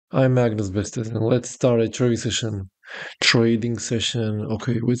I'm Magnus Bestes, and let's start a trading session. Trading session.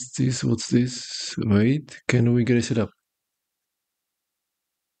 Okay, what's this? What's this? Wait, can we get it set up?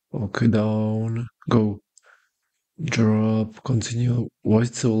 Okay, down. Go. Drop. Continue. Why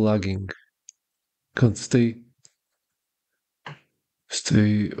is it so lagging? Can't stay.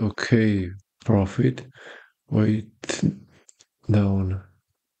 Stay. Okay. Profit. Wait. Down.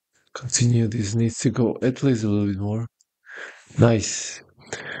 Continue. This needs to go at least a little bit more. Nice.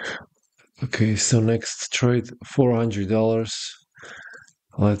 Okay, so next trade $400.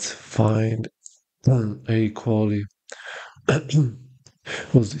 Let's find a quality.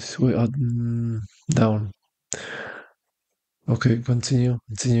 What's this? Wait, down. Okay, continue.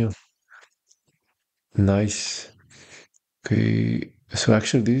 Nice. Okay, so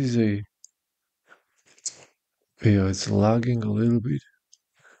actually this is yeah, it's lagging a little bit,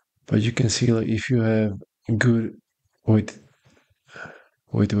 but you can see like if you have good, wait,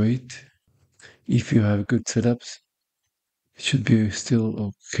 wait. If you have good setups, it should be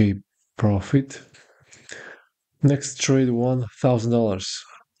still okay. Profit. Next trade $1,000.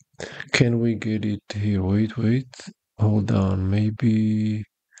 Can we get it here? Wait. Hold on. Maybe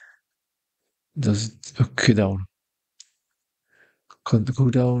does it okay down? Can go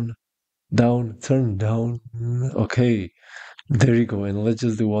down? Down, turn down. Okay, there you go. And let's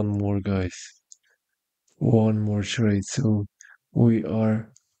just do one more, guys. One more trade. So we are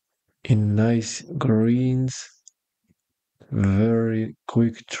in nice greens. Very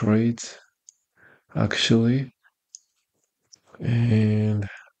quick trades, actually. And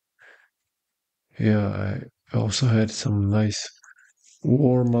yeah, I also had some nice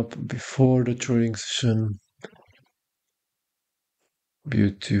warm up before the trading session.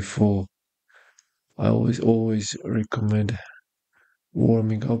 Beautiful. I always recommend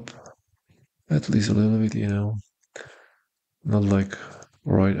warming up at least a little bit, not like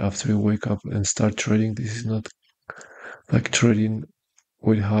right after you wake up and start trading. This is not like trading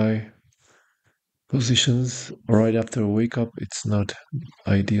with high positions right after wake up. It's not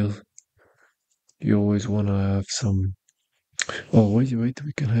ideal. You always want to have some. Oh, wait, we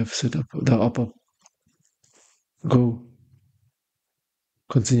can have set up the up. Go,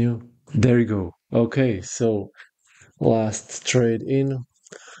 continue. There you go. Okay, so last trade in.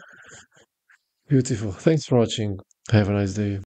 Beautiful. Thanks for watching. Have a nice day.